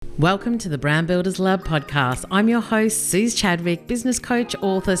Welcome to the Brand Builders Lab podcast. I'm your host, Suze Chadwick, business coach,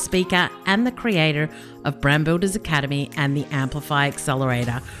 author, speaker, and the creator of Brand Builders Academy and the Amplify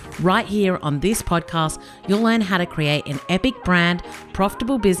Accelerator. Right here on this podcast, you'll learn how to create an epic brand,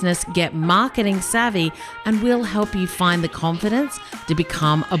 profitable business, get marketing savvy, and we'll help you find the confidence to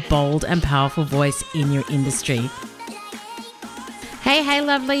become a bold and powerful voice in your industry. Hey,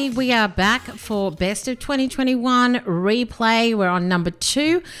 lovely. We are back for Best of 2021 replay. We're on number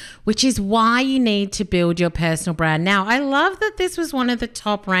 2, which is why you need to build your personal brand. Now, I love that this was one of the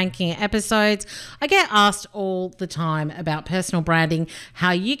top ranking episodes. I get asked all the time about personal branding,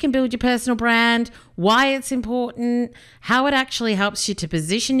 how you can build your personal brand, why it's important, how it actually helps you to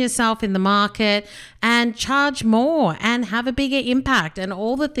position yourself in the market and charge more and have a bigger impact and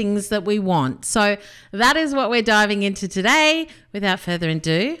all the things that we want. So that is what we're diving into today. Without further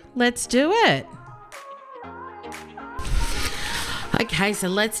ado, let's do it. Okay, so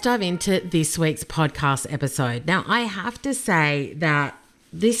let's dive into this week's podcast episode. Now, I have to say that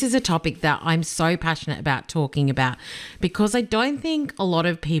this is a topic that I'm so passionate about talking about because I don't think a lot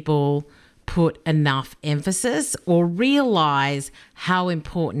of people put enough emphasis or realize how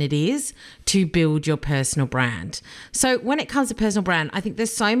important it is to build your personal brand. So when it comes to personal brand, I think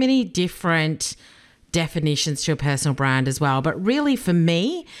there's so many different definitions to a personal brand as well. But really for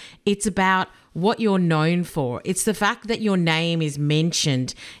me, it's about what you're known for. It's the fact that your name is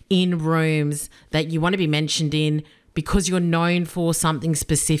mentioned in rooms that you want to be mentioned in because you're known for something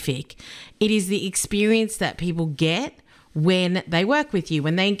specific. It is the experience that people get when they work with you,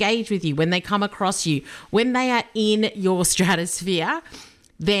 when they engage with you, when they come across you, when they are in your stratosphere.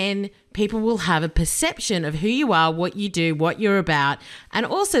 Then people will have a perception of who you are, what you do, what you're about, and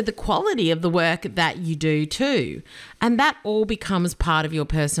also the quality of the work that you do too. And that all becomes part of your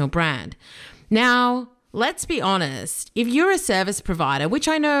personal brand. Now, let's be honest, if you're a service provider, which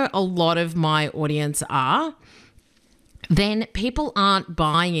I know a lot of my audience are, then people aren't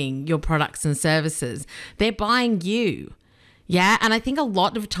buying your products and services. They're buying you. Yeah. And I think a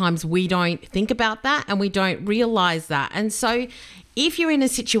lot of times we don't think about that and we don't realize that. And so if you're in a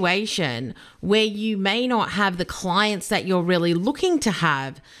situation where you may not have the clients that you're really looking to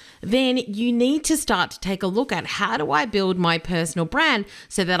have, then you need to start to take a look at how do I build my personal brand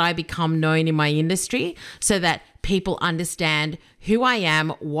so that I become known in my industry, so that people understand who I am,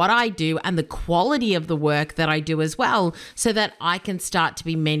 what I do, and the quality of the work that I do as well, so that I can start to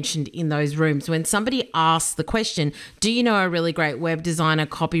be mentioned in those rooms. When somebody asks the question, do you know a really great web designer,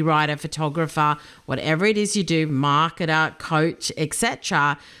 copywriter, photographer, whatever it is you do, marketer, coach,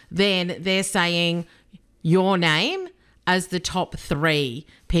 etc., then they're saying your name as the top 3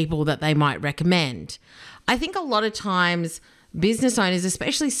 people that they might recommend. I think a lot of times business owners,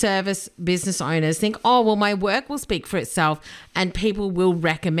 especially service business owners, think, oh, well, my work will speak for itself and people will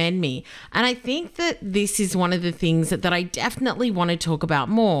recommend me. And I think that this is one of the things that I definitely want to talk about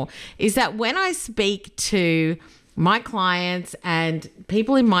more, is that when I speak to my clients and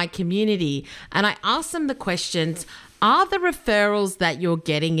people in my community and I ask them the questions, are the referrals that you're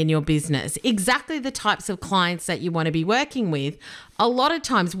getting in your business exactly the types of clients that you want to be working with? A lot of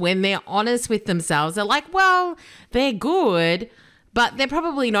times when they're honest with themselves, they're like, well, they're good, but they're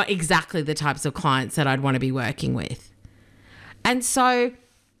probably not exactly the types of clients that I'd want to be working with. And so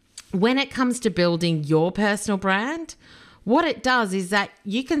when it comes to building your personal brand, what it does is that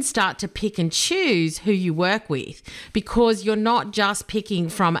you can start to pick and choose who you work with, because you're not just picking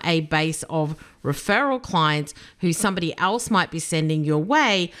from a base of referral clients who somebody else might be sending your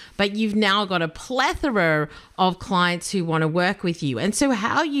way, but you've now got a plethora of clients who want to work with you. And so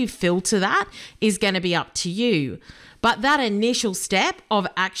how you filter that is going to be up to you. But that initial step of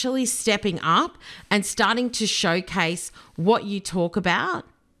actually stepping up and starting to showcase what you talk about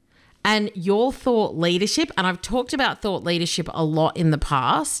and your thought leadership, and I've talked about thought leadership a lot in the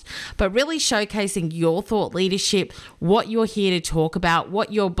past, but really showcasing your thought leadership, what you're here to talk about,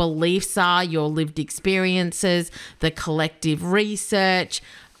 what your beliefs are, your lived experiences, the collective research.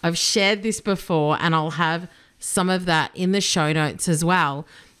 I've shared this before and I'll have some of that in the show notes as well.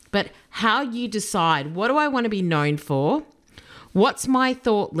 But how you decide, what do I want to be known for? What's my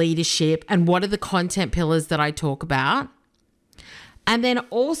thought leadership and what are the content pillars that I talk about? And then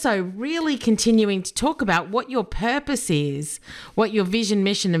also really continuing to talk about what your purpose is, what your vision,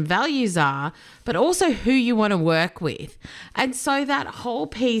 mission, and values are, but also who you want to work with. And so that whole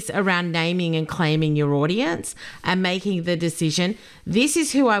piece around naming and claiming your audience and making the decision, this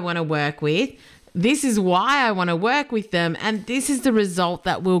is who I want to work with, this is why I want to work with them, and this is the result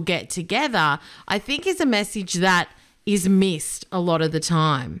that we'll get together, I think is a message that is missed a lot of the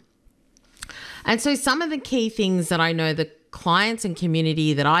time. And so some of the key things that I know that clients and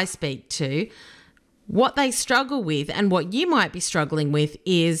community that I speak to, what they struggle with and what you might be struggling with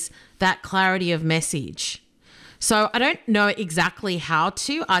is that clarity of message. So I don't know exactly how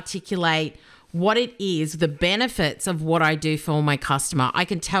to articulate what it is, the benefits of what I do for my customer. I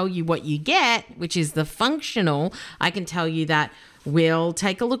can tell you what you get, which is the functional. I can tell you that we'll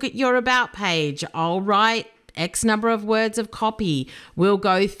take a look at your about page. I'll write X number of words of copy. We'll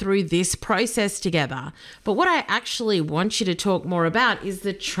go through this process together. But what I actually want you to talk more about is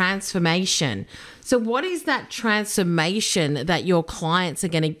the transformation. So what is that transformation that your clients are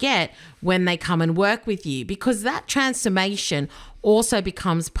going to get when they come and work with you? Because that transformation also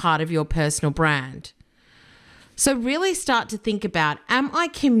becomes part of your personal brand. So really start to think about, am I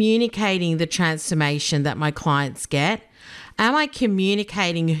communicating the transformation that my clients get? Am I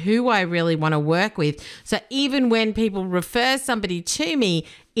communicating who I really want to work with? So even when people refer somebody to me,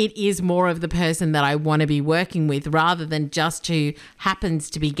 it is more of the person that I want to be working with rather than just who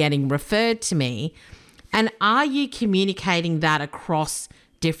happens to be getting referred to me. And are you communicating that across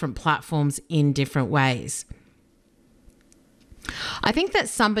different platforms in different ways? I think that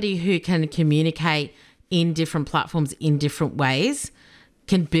somebody who can communicate in different platforms in different ways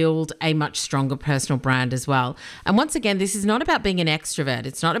can build a much stronger personal brand as well. And once again, this is not about being an extrovert.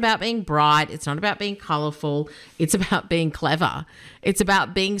 It's not about being bright. It's not about being colorful. It's about being clever. It's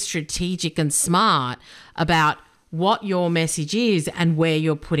about being strategic and smart about what your message is and where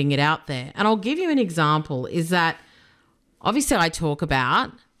you're putting it out there. And I'll give you an example is that obviously I talk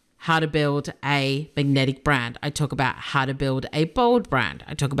about how to build a magnetic brand. I talk about how to build a bold brand.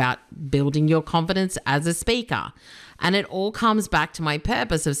 I talk about building your confidence as a speaker. And it all comes back to my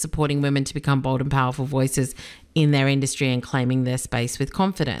purpose of supporting women to become bold and powerful voices in their industry and claiming their space with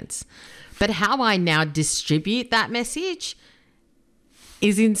confidence. But how I now distribute that message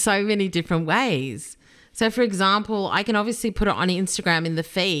is in so many different ways. So for example, I can obviously put it on Instagram in the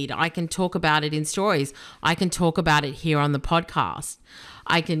feed. I can talk about it in stories. I can talk about it here on the podcast.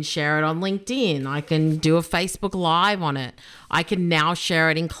 I can share it on LinkedIn. I can do a Facebook Live on it. I can now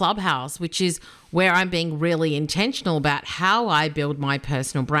share it in Clubhouse, which is where I'm being really intentional about how I build my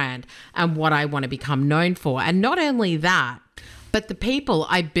personal brand and what I want to become known for. And not only that, but the people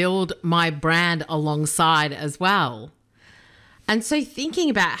I build my brand alongside as well. And so thinking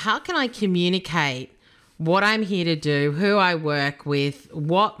about how can I communicate what I'm here to do, who I work with,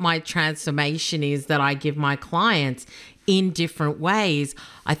 what my transformation is that I give my clients in different ways,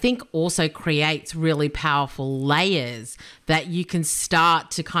 I think also creates really powerful layers that you can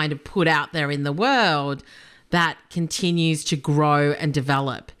start to kind of put out there in the world that continues to grow and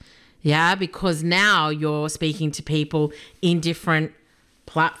develop. Yeah, because now you're speaking to people in different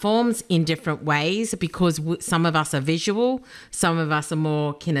platforms in different ways because some of us are visual, some of us are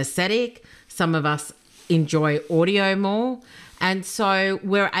more kinesthetic, some of us enjoy audio more. And so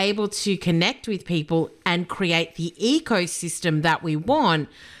we're able to connect with people and create the ecosystem that we want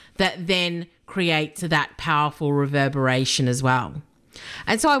that then creates that powerful reverberation as well.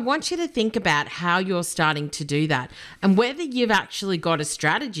 And so I want you to think about how you're starting to do that and whether you've actually got a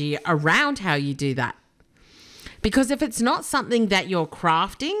strategy around how you do that. Because if it's not something that you're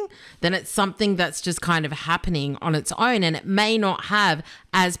crafting, then it's something that's just kind of happening on its own, and it may not have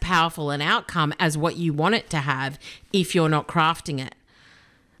as powerful an outcome as what you want it to have if you're not crafting it.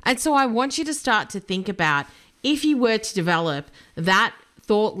 And so I want you to start to think about if you were to develop that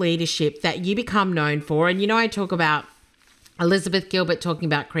thought leadership that you become known for. And, you know, I talk about Elizabeth Gilbert talking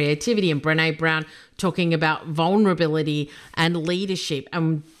about creativity and Brené Brown talking about vulnerability and leadership,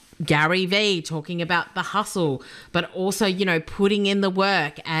 and Gary Vee talking about the hustle, but also, you know, putting in the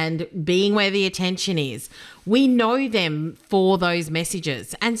work and being where the attention is. We know them for those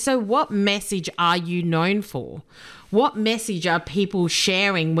messages. And so what message are you known for? What message are people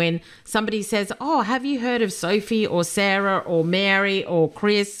sharing when somebody says, oh, have you heard of Sophie or Sarah or Mary or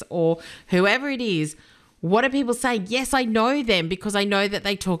Chris or whoever it is? What do people say? Yes, I know them because I know that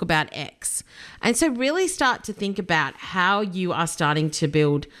they talk about X. And so really start to think about how you are starting to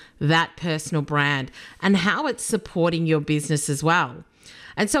build that personal brand and how it's supporting your business as well.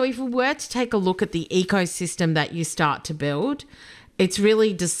 And so if we were to take a look at the ecosystem that you start to build, it's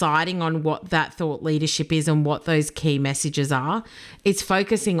really deciding on what that thought leadership is and what those key messages are. It's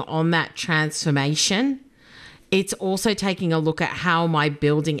focusing on that transformation. It's also taking a look at how am I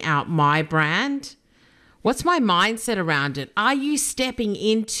building out my brand? What's my mindset around it? Are you stepping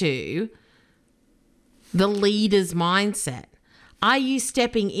into the leader's mindset? Are you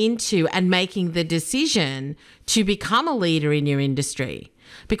stepping into and making the decision to become a leader in your industry?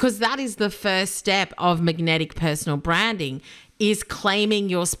 Because that is the first step of magnetic personal branding, is claiming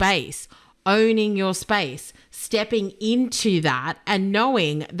your space, owning your space, stepping into that and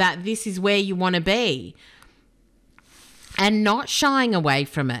knowing that this is where you want to be and not shying away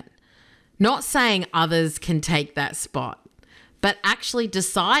from it. Not saying others can take that spot, but actually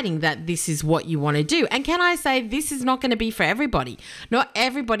deciding that this is what you want to do. And can I say, this is not going to be for everybody. Not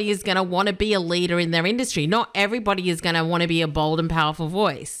everybody is going to want to be a leader in their industry. Not everybody is going to want to be a bold and powerful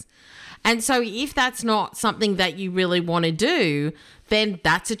voice. And so if that's not something that you really want to do, then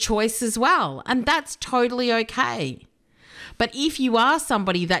that's a choice as well. And that's totally okay. But if you are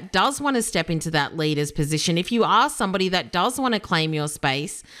somebody that does want to step into that leader's position, if you are somebody that does want to claim your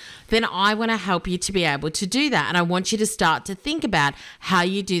space, then I want to help you to be able to do that. And I want you to start to think about how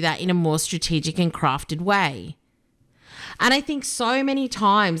you do that in a more strategic and crafted way. And I think so many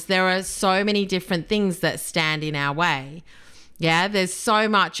times there are so many different things that stand in our way. Yeah, there's so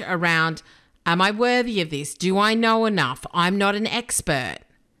much around, am I worthy of this? Do I know enough? I'm not an expert.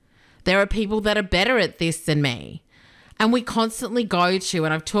 There are people that are better at this than me. And we constantly go to,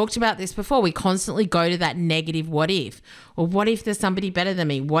 and I've talked about this before, we constantly go to that negative what if. Or what if there's somebody better than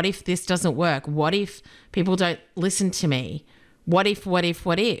me? What if this doesn't work? What if people don't listen to me? What if?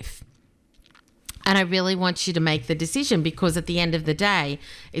 And I really want you to make the decision, because at the end of the day,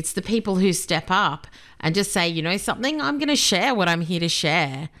 it's the people who step up and just say, you know something, I'm going to share what I'm here to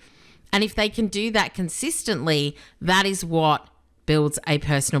share. And if they can do that consistently, that is what builds a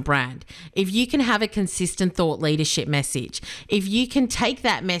personal brand. If you can have a consistent thought leadership message, if you can take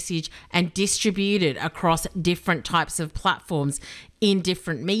that message and distribute it across different types of platforms in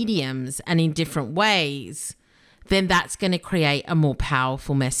different mediums and in different ways, then that's going to create a more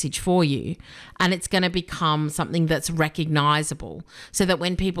powerful message for you. And it's going to become something that's recognizable, so that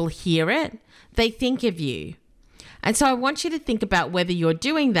when people hear it, they think of you. And so I want you to think about whether you're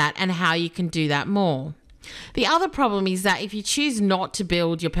doing that and how you can do that more. The other problem is that if you choose not to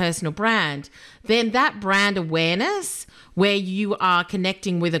build your personal brand, then that brand awareness, where you are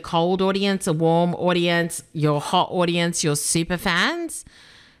connecting with a cold audience, a warm audience, your hot audience, your super fans,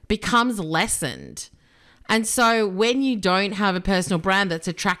 becomes lessened. And so when you don't have a personal brand that's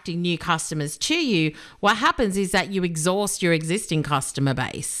attracting new customers to you, what happens is that you exhaust your existing customer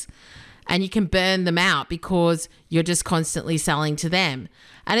base. And you can burn them out because you're just constantly selling to them.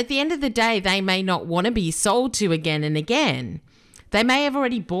 And at the end of the day, they may not want to be sold to again and again. They may have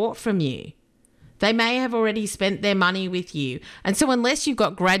already bought from you. They may have already spent their money with you. And so unless you've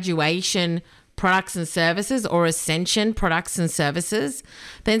got graduation products and services or ascension products and services,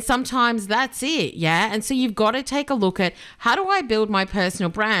 then sometimes that's it, yeah? And so you've got to take a look at, how do I build my personal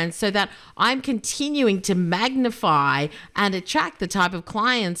brand so that I'm continuing to magnify and attract the type of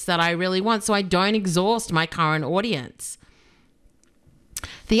clients that I really want, so I don't exhaust my current audience.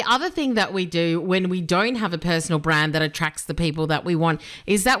 The other thing that we do when we don't have a personal brand that attracts the people that we want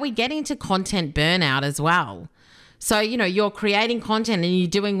is that we get into content burnout as well. So, you know, you're creating content and you're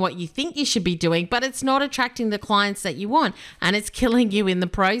doing what you think you should be doing, but it's not attracting the clients that you want, and it's killing you in the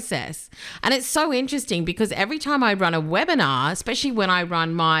process. And it's so interesting because every time I run a webinar, especially when I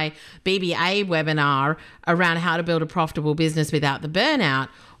run my BBA webinar around how to build a profitable business without the burnout,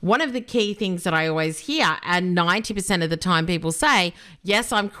 one of the key things that I always hear, and 90% of the time people say,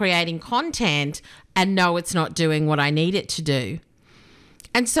 yes, I'm creating content, and no, it's not doing what I need it to do.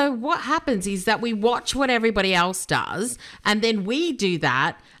 And so what happens is that we watch what everybody else does, and then we do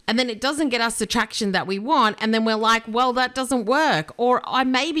that, and then it doesn't get us the traction that we want, and then we're like, well, that doesn't work. Or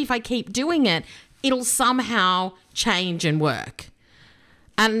maybe if I keep doing it, it'll somehow change and work.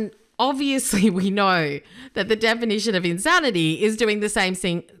 And obviously we know that the definition of insanity is doing the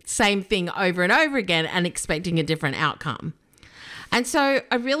same thing over and over again and expecting a different outcome. And so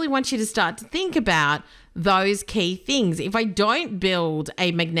I really want you to start to think about those key things. If I don't build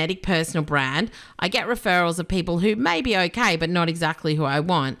a magnetic personal brand, I get referrals of people who may be okay, but not exactly who I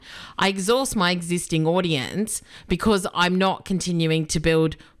want. I exhaust my existing audience because I'm not continuing to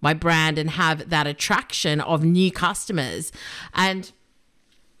build my brand and have that attraction of new customers. And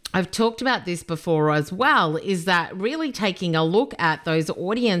I've talked about this before as well, is that really taking a look at those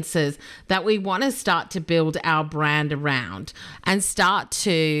audiences that we want to start to build our brand around and start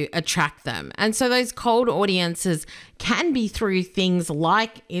to attract them. And so those cold audiences can be through things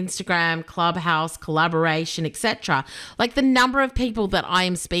like Instagram, Clubhouse, collaboration, etc. Like the number of people that I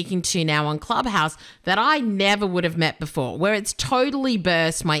am speaking to now on Clubhouse that I never would have met before, where it's totally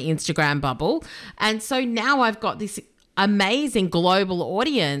burst my Instagram bubble. And so now I've got this amazing global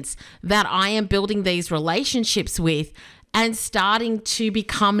audience that I am building these relationships with and starting to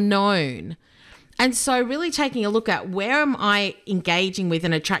become known. And so really taking a look at, where am I engaging with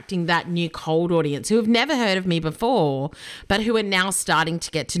and attracting that new cold audience who have never heard of me before, but who are now starting to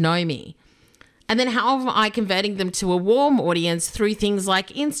get to know me. And then how am I converting them to a warm audience through things like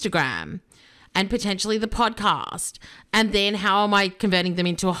Instagram and potentially the podcast? And then how am I converting them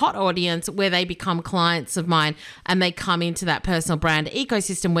into a hot audience where they become clients of mine and they come into that personal brand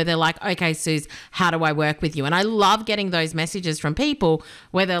ecosystem where they're like, okay, Suze, how do I work with you? And I love getting those messages from people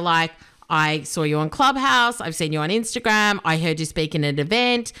where they're like, I saw you on Clubhouse. I've seen you on Instagram. I heard you speak in an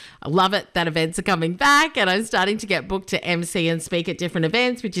event. I love it that events are coming back and I'm starting to get booked to MC and speak at different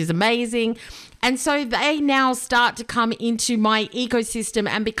events, which is amazing. And so they now start to come into my ecosystem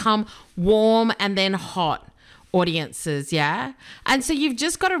and become warm and then hot audiences, yeah? And so you've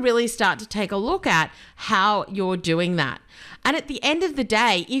just got to really start to take a look at how you're doing that. And at the end of the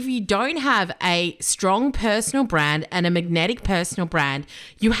day, if you don't have a strong personal brand and a magnetic personal brand,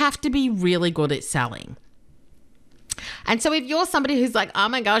 you have to be really good at selling. And so if you're somebody who's like, oh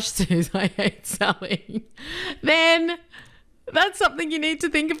my gosh, Suze, I hate selling, then that's something you need to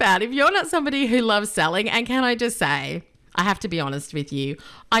think about. If you're not somebody who loves selling, and can I just say, I have to be honest with you,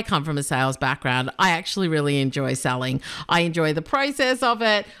 I come from a sales background. I actually really enjoy selling. I enjoy the process of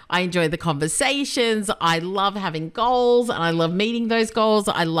it. I enjoy the conversations. I love having goals and I love meeting those goals.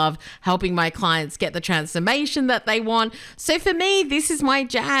 I love helping my clients get the transformation that they want. So for me, this is my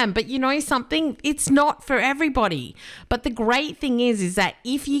jam. But you know something? It's not for everybody. But the great thing is that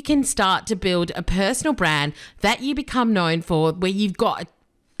if you can start to build a personal brand that you become known for, where you've got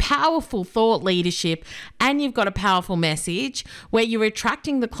powerful thought leadership and you've got a powerful message where you're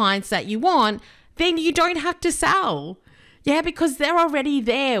attracting the clients that you want, then you don't have to sell. Yeah, because they're already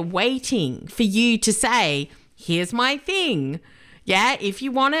there waiting for you to say, here's my thing. Yeah, if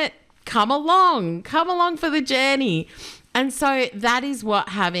you want it, come along for the journey. And so that is what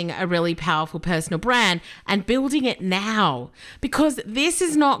having a really powerful personal brand and building it now, because this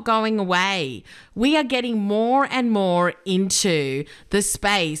is not going away. We are getting more and more into the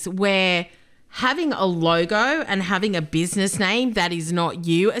space where having a logo and having a business name that is not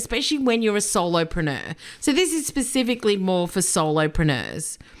you, especially when you're a solopreneur. So this is specifically more for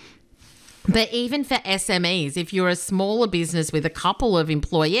solopreneurs. But even for SMEs, if you're a smaller business with a couple of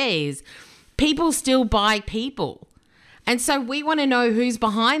employees, people still buy people. And so we want to know who's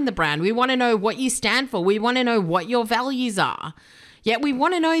behind the brand. We want to know what you stand for. We want to know what your values are. Yet we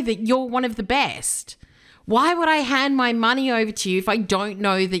want to know that you're one of the best. Why would I hand my money over to you if I don't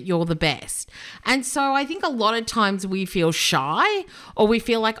know that you're the best? And so I think a lot of times we feel shy, or we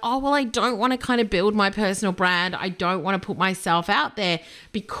feel like, oh, well, I don't want to kind of build my personal brand. I don't want to put myself out there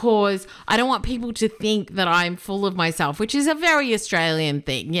because I don't want people to think that I'm full of myself, which is a very Australian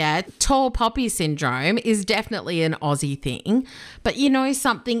thing. Yeah, tall poppy syndrome is definitely an Aussie thing. But you know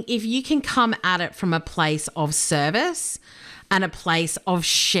something, if you can come at it from a place of service and a place of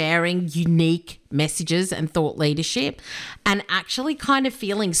sharing unique messages and thought leadership, and actually kind of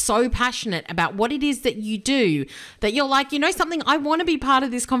feeling so passionate about what it is that you do that you're like, you know something, I want to be part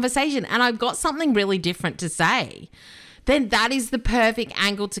of this conversation and I've got something really different to say, then that is the perfect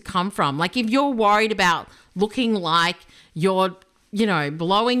angle to come from. Like if you're worried about looking like you're, you know,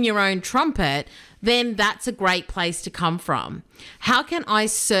 blowing your own trumpet, then that's a great place to come from. How can I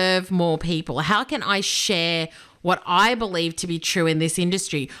serve more people? How can I share what I believe to be true in this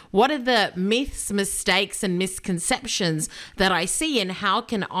industry? What are the myths, mistakes, and misconceptions that I see, and how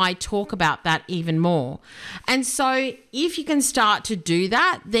can I talk about that even more? And so if you can start to do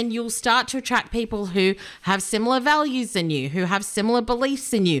that, then you'll start to attract people who have similar values than you, who have similar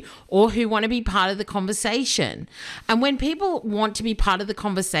beliefs than you, or who want to be part of the conversation. And when people want to be part of the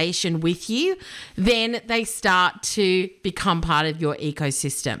conversation with you, then they start to become part of your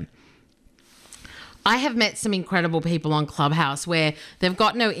ecosystem. I have met some incredible people on Clubhouse where they've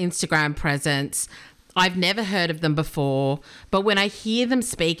got no Instagram presence. I've never heard of them before, but when I hear them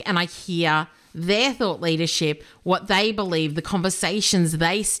speak and I hear their thought leadership, what they believe, the conversations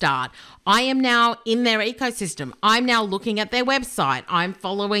they start, I am now in their ecosystem. I'm now looking at their website. I'm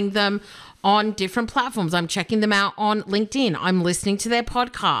following them on different platforms. I'm checking them out on LinkedIn. I'm listening to their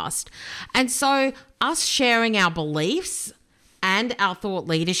podcast. And so us sharing our beliefs and our thought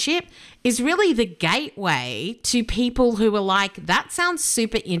leadership is really the gateway to people who are like, that sounds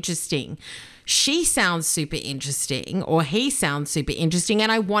super interesting. She sounds super interesting, or he sounds super interesting,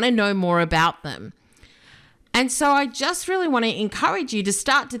 and I want to know more about them. And so I just really want to encourage you to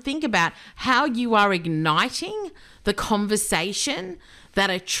start to think about how you are igniting the conversation that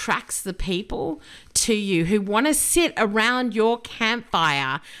attracts the people to you who want to sit around your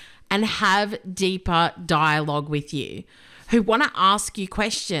campfire and have deeper dialogue with you, who want to ask you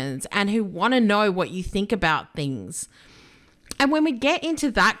questions and who want to know what you think about things. And when we get into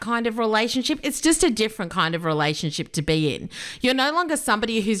that kind of relationship, it's just a different kind of relationship to be in. You're no longer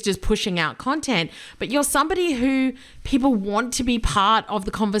somebody who's just pushing out content, but you're somebody who people want to be part of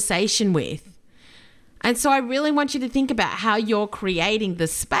the conversation with. And so I really want you to think about how you're creating the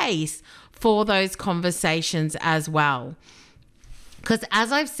space for those conversations as well. Because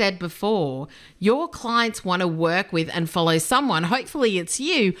as I've said before, your clients want to work with and follow someone, hopefully it's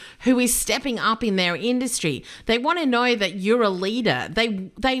you, who is stepping up in their industry. They want to know that you're a leader.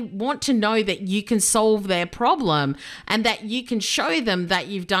 They want to know that you can solve their problem and that you can show them that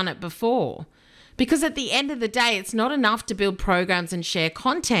you've done it before. Because at the end of the day, it's not enough to build programs and share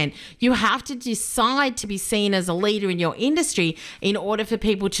content. You have to decide to be seen as a leader in your industry in order for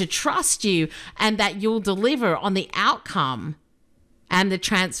people to trust you and that you'll deliver on the outcome and the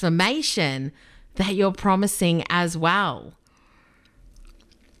transformation that you're promising as well.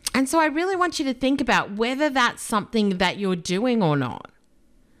 And so I really want you to think about whether that's something that you're doing or not.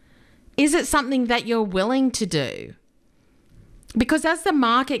 Is it something that you're willing to do? Because as the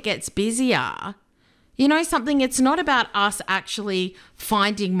market gets busier, you know something, it's not about us actually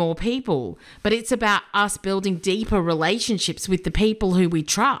finding more people, but it's about us building deeper relationships with the people who we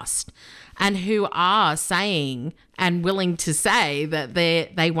trust and who are saying and willing to say that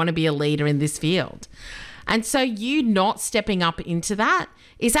they want to be a leader in this field. And so you not stepping up into that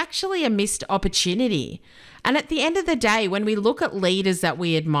is actually a missed opportunity. And at the end of the day, when we look at leaders that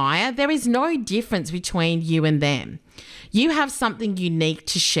we admire, there is no difference between you and them. You have something unique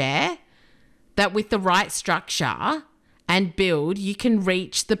to share that with the right structure and build, you can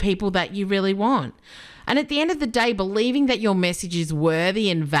reach the people that you really want. And at the end of the day, believing that your message is worthy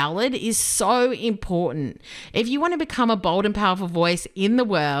and valid is so important. If you want to become a bold and powerful voice in the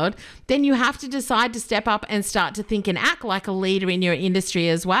world, then you have to decide to step up and start to think and act like a leader in your industry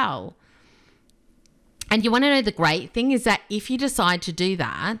as well. And you want to know the great thing is that if you decide to do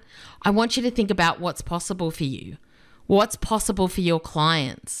that, I want you to think about what's possible for you, what's possible for your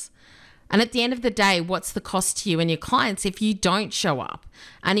clients. And at the end of the day, what's the cost to you and your clients if you don't show up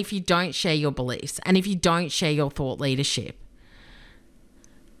and if you don't share your beliefs and if you don't share your thought leadership?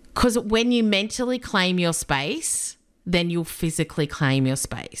 Because when you mentally claim your space, then you'll physically claim your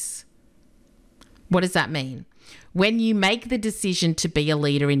space. What does that mean? When you make the decision to be a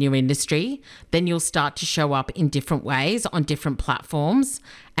leader in your industry, then you'll start to show up in different ways on different platforms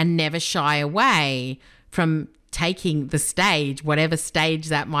and never shy away from taking the stage, whatever stage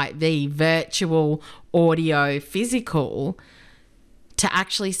that might be, virtual, audio, physical, to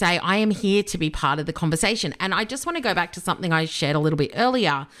actually say, I am here to be part of the conversation. And I just want to go back to something I shared a little bit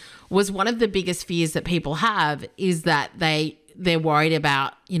earlier, was one of the biggest fears that people have is that they're worried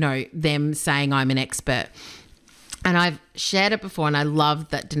about, them saying I'm an expert. And I've shared it before, and I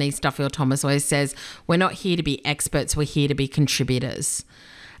love that Denise Duffield Thomas always says, we're not here to be experts, we're here to be contributors.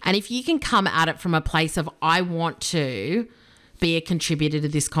 And if you can come at it from a place of, I want to be a contributor to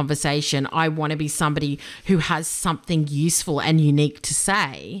this conversation, I want to be somebody who has something useful and unique to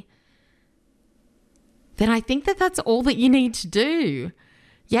say, then I think that that's all that you need to do.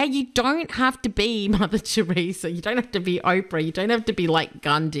 Yeah, you don't have to be Mother Teresa. You don't have to be Oprah. You don't have to be like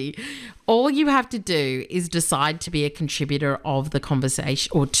Gandhi. All you have to do is decide to be a contributor of the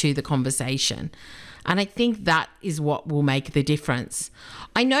conversation or to the conversation. And I think that is what will make the difference.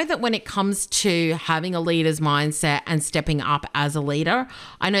 I know that when it comes to having a leader's mindset and stepping up as a leader,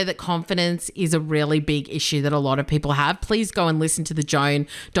 I know that confidence is a really big issue that a lot of people have. Please go and listen to the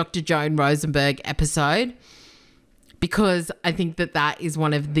Dr. Joan Rosenberg episode, because I think that that is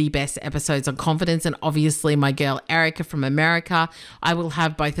one of the best episodes on confidence. And obviously my girl Erica from America, I will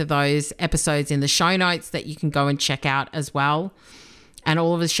have both of those episodes in the show notes that you can go and check out as well. And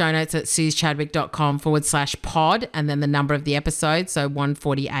all of the show notes at susechadwick.com/pod and then the number of the episode, so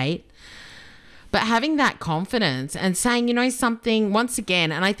 148. But having that confidence and saying, something, once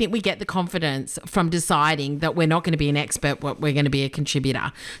again, and I think we get the confidence from deciding that we're not going to be an expert, but we're going to be a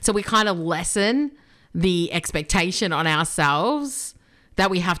contributor. So we kind of lessen the expectation on ourselves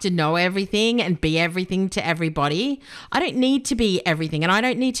that we have to know everything and be everything to everybody. I don't need to be everything, and I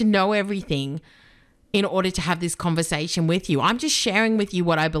don't need to know everything in order to have this conversation with you. I'm just sharing with you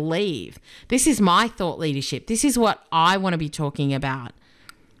what I believe. This is my thought leadership. This is what I want to be talking about.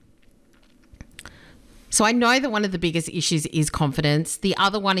 So I know that one of the biggest issues is confidence. The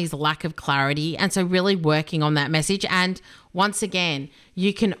other one is lack of clarity. And so really working on that message. And once again,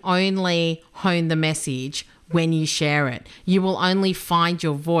 you can only hone the message when you share it. You will only find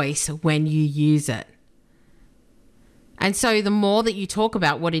your voice when you use it. And so the more that you talk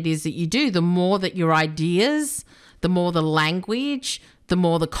about what it is that you do, the more that your ideas, the more the language, the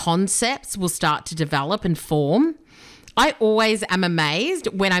more the concepts will start to develop and form. I always am amazed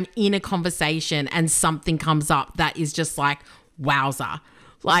when I'm in a conversation and something comes up that is just like, wowza.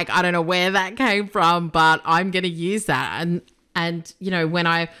 Like, I don't know where that came from, but I'm going to use that. And, you know, when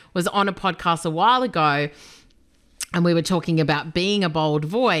I was on a podcast a while ago and we were talking about being a bold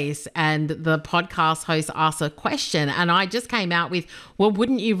voice, and the podcast host asked a question, and I just came out with, well,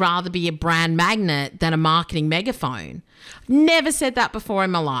 wouldn't you rather be a brand magnet than a marketing megaphone? Never said that before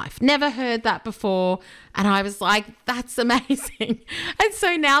in my life. Never heard that before. And I was like, that's amazing. And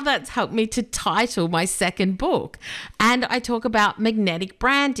so now that's helped me to title my second book. And I talk about magnetic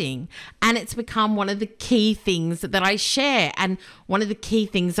branding. And it's become one of the key things that I share and one of the key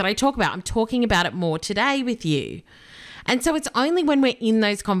things that I talk about. I'm talking about it more today with you. And so it's only when we're in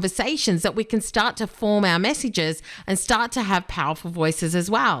those conversations that we can start to form our messages and start to have powerful voices as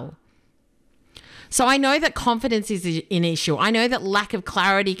well. So I know that confidence is an issue. I know that lack of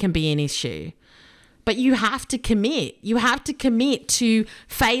clarity can be an issue. But you have to commit. You have to commit to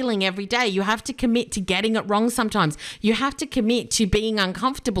failing every day. You have to commit to getting it wrong sometimes. You have to commit to being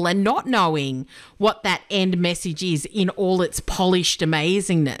uncomfortable and not knowing what that end message is in all its polished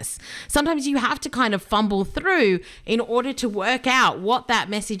amazingness. Sometimes you have to kind of fumble through in order to work out what that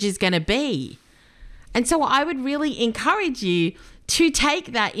message is going to be. And so I would really encourage you to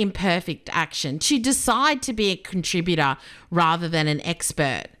take that imperfect action, to decide to be a contributor rather than an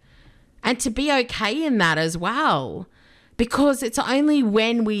expert, and to be okay in that as well. Because it's only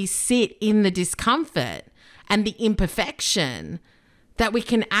when we sit in the discomfort and the imperfection that we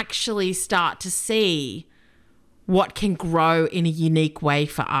can actually start to see what can grow in a unique way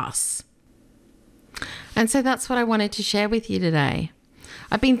for us. And so that's what I wanted to share with you today.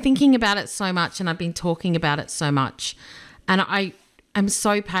 I've been thinking about it so much and I've been talking about it so much. And I'm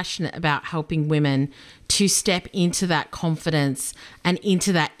so passionate about helping women to step into that confidence and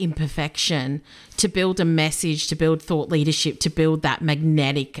into that imperfection, to build a message, to build thought leadership, to build that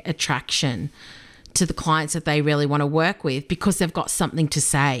magnetic attraction to the clients that they really want to work with, because they've got something to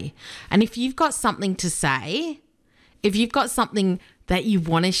say. And if you've got something to say, if you've got something that you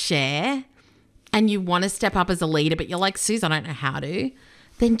want to share and you want to step up as a leader, but you're like, Suze, I don't know how to,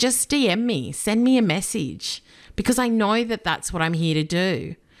 then just DM me, send me a message, because I know that that's what I'm here to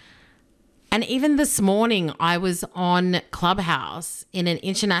do. And even this morning, I was on Clubhouse in an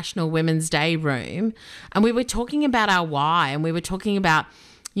International Women's Day room, and we were talking about our why, and we were talking about,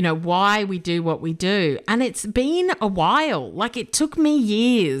 you know, why we do what we do. And it's been a while. Like, it took me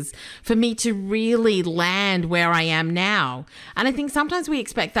years for me to really land where I am now. And I think sometimes we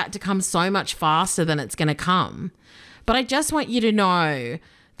expect that to come so much faster than it's going to come. But I just want you to know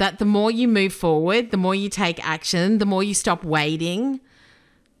that the more you move forward, the more you take action, the more you stop waiting,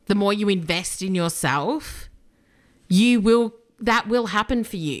 the more you invest in yourself, that will happen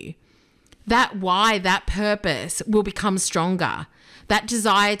for you. That why, that purpose will become stronger. That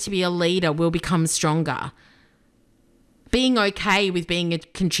desire to be a leader will become stronger. Being okay with being a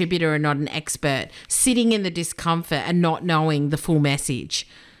contributor and not an expert, sitting in the discomfort and not knowing the full message.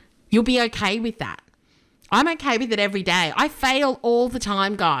 You'll be okay with that. I'm okay with it every day. I fail all the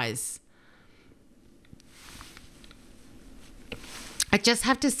time, guys. I just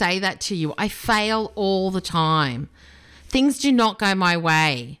have to say that to you. I fail all the time. Things do not go my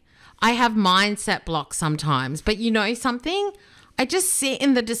way. I have mindset blocks sometimes, but you know something? I just sit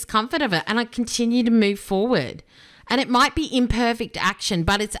in the discomfort of it and I continue to move forward. And it might be imperfect action,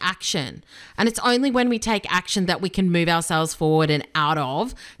 but it's action. And it's only when we take action that we can move ourselves forward and out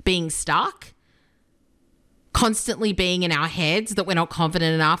of being stuck, constantly being in our heads that we're not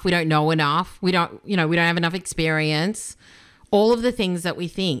confident enough, we don't know enough, we don't have enough experience, all of the things that we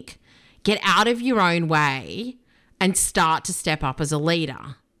think. Get out of your own way and start to step up as a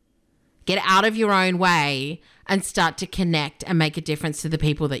leader. Get out of your own way and start to connect and make a difference to the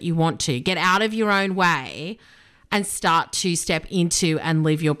people that you want to. Get out of your own way and start to step into and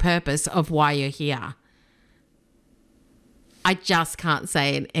live your purpose of why you're here. I just can't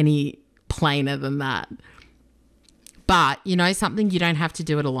say it any plainer than that. But you know something? You don't have to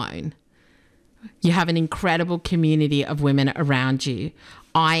do it alone. You have an incredible community of women around you.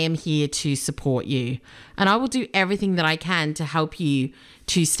 I am here to support you, and I will do everything that I can to help you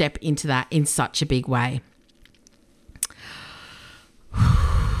to step into that in such a big way.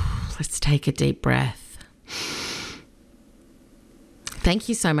 Let's take a deep breath. Thank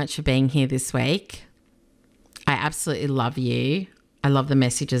you so much for being here this week. I absolutely love you. I love the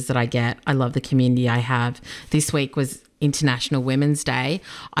messages that I get. I love the community I have. This week was International Women's Day.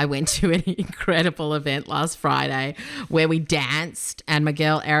 I went to an incredible event last Friday where we danced, and my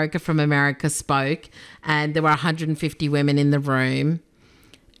girl Erica from America spoke, and there were 150 women in the room.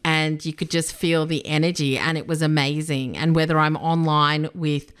 and you could just feel the energy, and it was amazing. And whether I'm online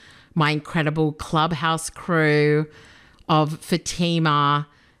with my incredible Clubhouse crew of Fatima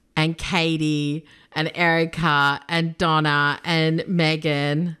and Katie and Erica and Donna and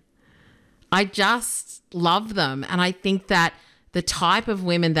Megan, I just love them. And I think that the type of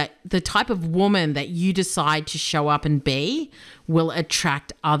woman that you decide to show up and be will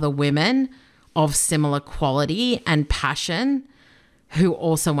attract other women of similar quality and passion who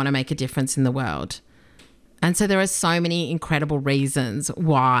also want to make a difference in the world. And so there are so many incredible reasons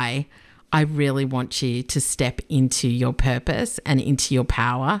why I really want you to step into your purpose and into your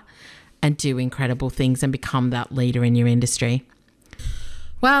power and do incredible things and become that leader in your industry.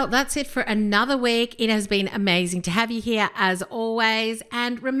 Well, that's it for another week. It has been amazing to have you here as always.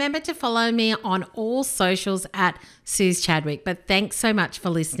 And remember to follow me on all socials at Suze Chadwick. But thanks so much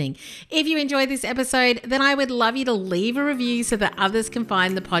for listening. If you enjoyed this episode, then I would love you to leave a review so that others can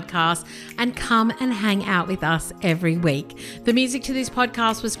find the podcast and come and hang out with us every week. The music to this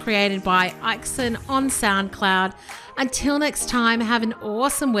podcast was created by Ixon on SoundCloud. Until next time, have an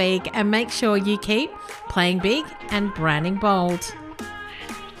awesome week and make sure you keep playing big and branding bold.